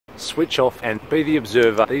switch off and be the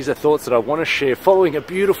observer. These are thoughts that I want to share following a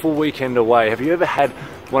beautiful weekend away. Have you ever had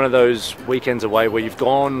one of those weekends away where you've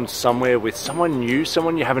gone somewhere with someone new,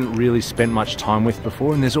 someone you haven't really spent much time with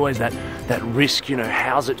before, and there's always that risk, you know,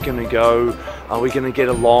 how's it going to go? Are we going to get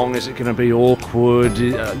along? Is it going to be awkward?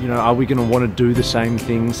 You know, are we going to want to do the same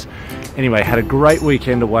things? Anyway, had a great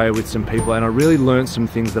weekend away with some people, and I really learned some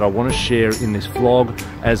things that I want to share in this vlog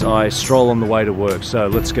as I stroll on the way to work. So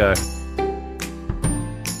let's go.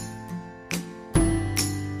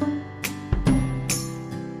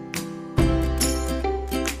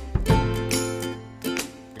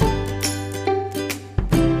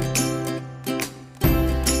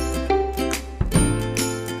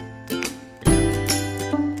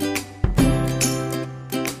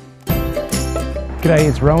 G'day,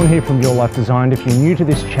 it's Rowan here from Your Life Designed. If you're new to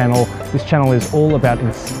this channel is all about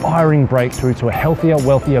inspiring breakthrough to a healthier,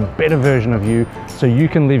 wealthier, better version of you so you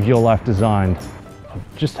can live your life designed.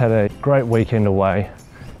 I've just had a great weekend away,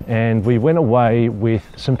 and we went away with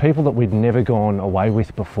some people that we'd never gone away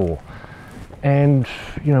with before. And,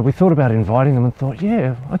 you know, we thought about inviting them and thought,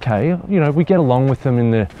 yeah, okay, you know, we get along with them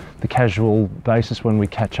in the casual basis when we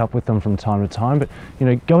catch up with them from time to time, but, you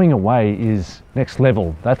know, going away is next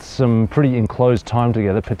level. That's some pretty enclosed time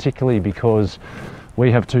together, particularly because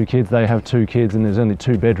we have 2 kids, they have 2 kids, and there's only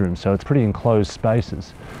 2 bedrooms, so it's pretty enclosed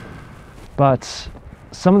spaces. But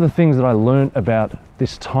some of the things that I learned about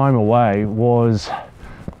this time away was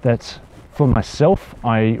that for myself,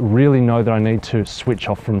 I really know that I need to switch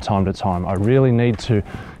off from time to time. I really need to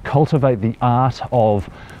cultivate the art of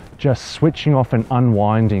just switching off and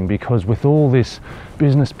unwinding, because with all this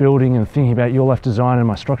business building and thinking about Your Life Design and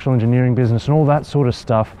my structural engineering business and all that sort of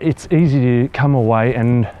stuff, it's easy to come away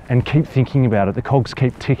and keep thinking about it. The cogs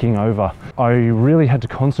keep ticking over. I really had to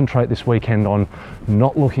concentrate this weekend on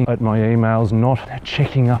not looking at my emails, not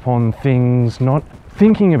checking up on things, not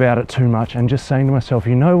thinking about it too much, and just saying to myself,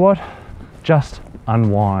 you know what? Just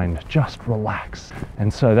unwind, just relax.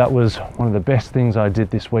 And so that was one of the best things I did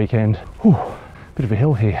this weekend. Whew, bit of a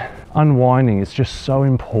hill here. Unwinding is just so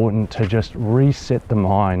important to just reset the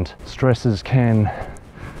mind. Stresses can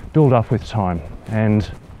build up with time,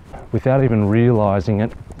 and without even realizing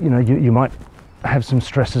it, you know, you might have some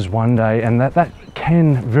stresses one day, and that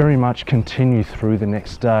can very much continue through the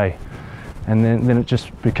next day. And then it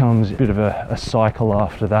just becomes a bit of a cycle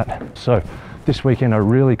after that. So this weekend, I'm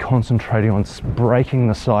really concentrating on breaking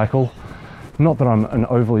the cycle. Not that I'm an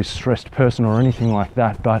overly stressed person or anything like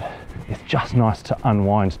that, but it's just nice to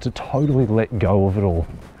unwind, to totally let go of it all.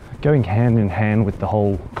 Going hand in hand with the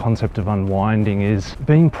whole concept of unwinding is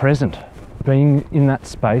being present, being in that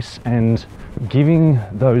space and giving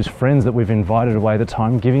those friends that we've invited away the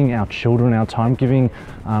time, giving our children our time, giving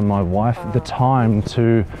my wife the time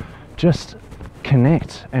to just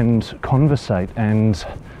connect and conversate and,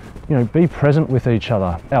 you know, be present with each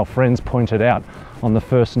other. Our friends pointed out on the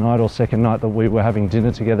first night or second night that we were having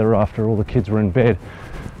dinner together after all the kids were in bed,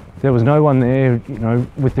 there was no one there, you know,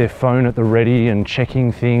 with their phone at the ready and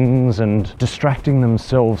checking things and distracting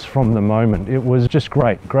themselves from the moment. It was just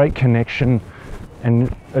great connection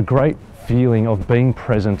and a great feeling of being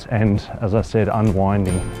present and, as I said,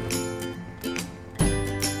 unwinding.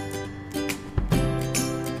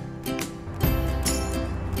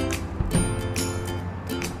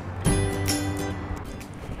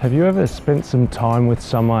 Have you ever spent some time with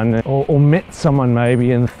someone or met someone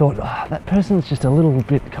maybe and thought, oh, that person's just a little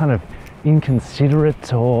bit kind of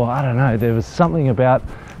inconsiderate, or I don't know, there was something about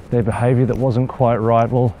their behavior that wasn't quite right?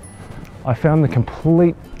 Well, I found the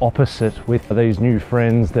complete opposite with these new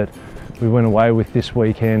friends that we went away with this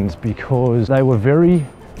weekend, because they were very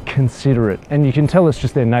considerate, and you can tell it's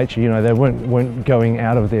just their nature. You know, they weren't going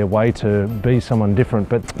out of their way to be someone different,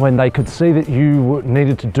 but when they could see that you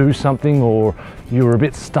needed to do something, or you were a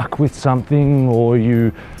bit stuck with something, or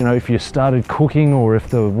you know, if you started cooking, or if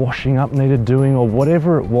the washing up needed doing, or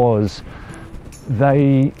whatever it was,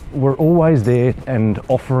 they were always there and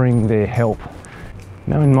offering their help.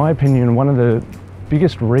 Now, in my opinion, one of the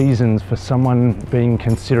biggest reasons for someone being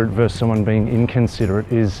considerate versus someone being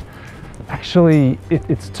inconsiderate is actually,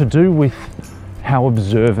 it's to do with how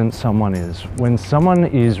observant someone is. When someone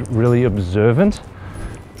is really observant,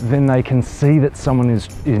 then they can see that someone is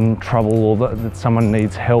in trouble, or that someone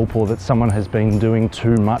needs help, or that someone has been doing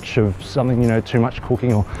too much of something, you know, too much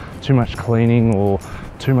cooking or too much cleaning or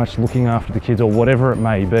too much looking after the kids, or whatever it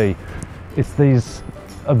may be. It's these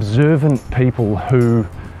observant people who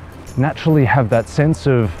naturally have that sense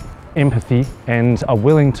of empathy and are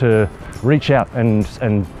willing to reach out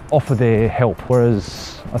and offer their help.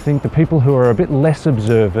 Whereas I think the people who are a bit less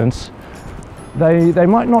observant they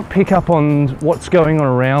might not pick up on what's going on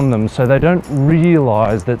around them, so they don't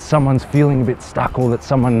realize that someone's feeling a bit stuck or that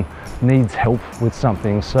someone needs help with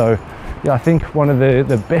something. So yeah, I think one of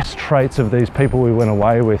the best traits of these people we went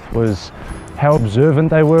away with was how observant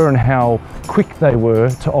they were and how quick they were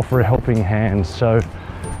to offer a helping hand. So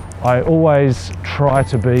I always try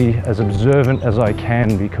to be as observant as I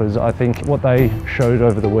can, because I think what they showed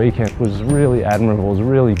over the weekend was really admirable, was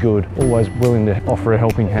really good, always willing to offer a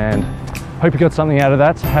helping hand. Hope you got something out of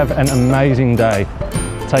that. Have an amazing day.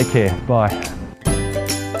 Take care. Bye.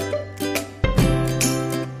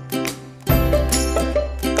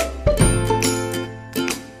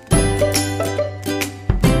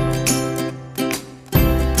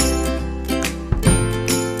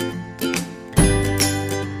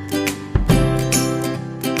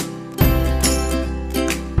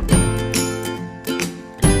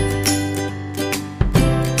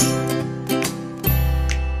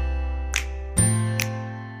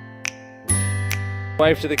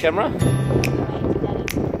 Wave to the camera.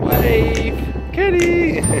 Wave,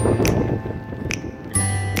 Kitty.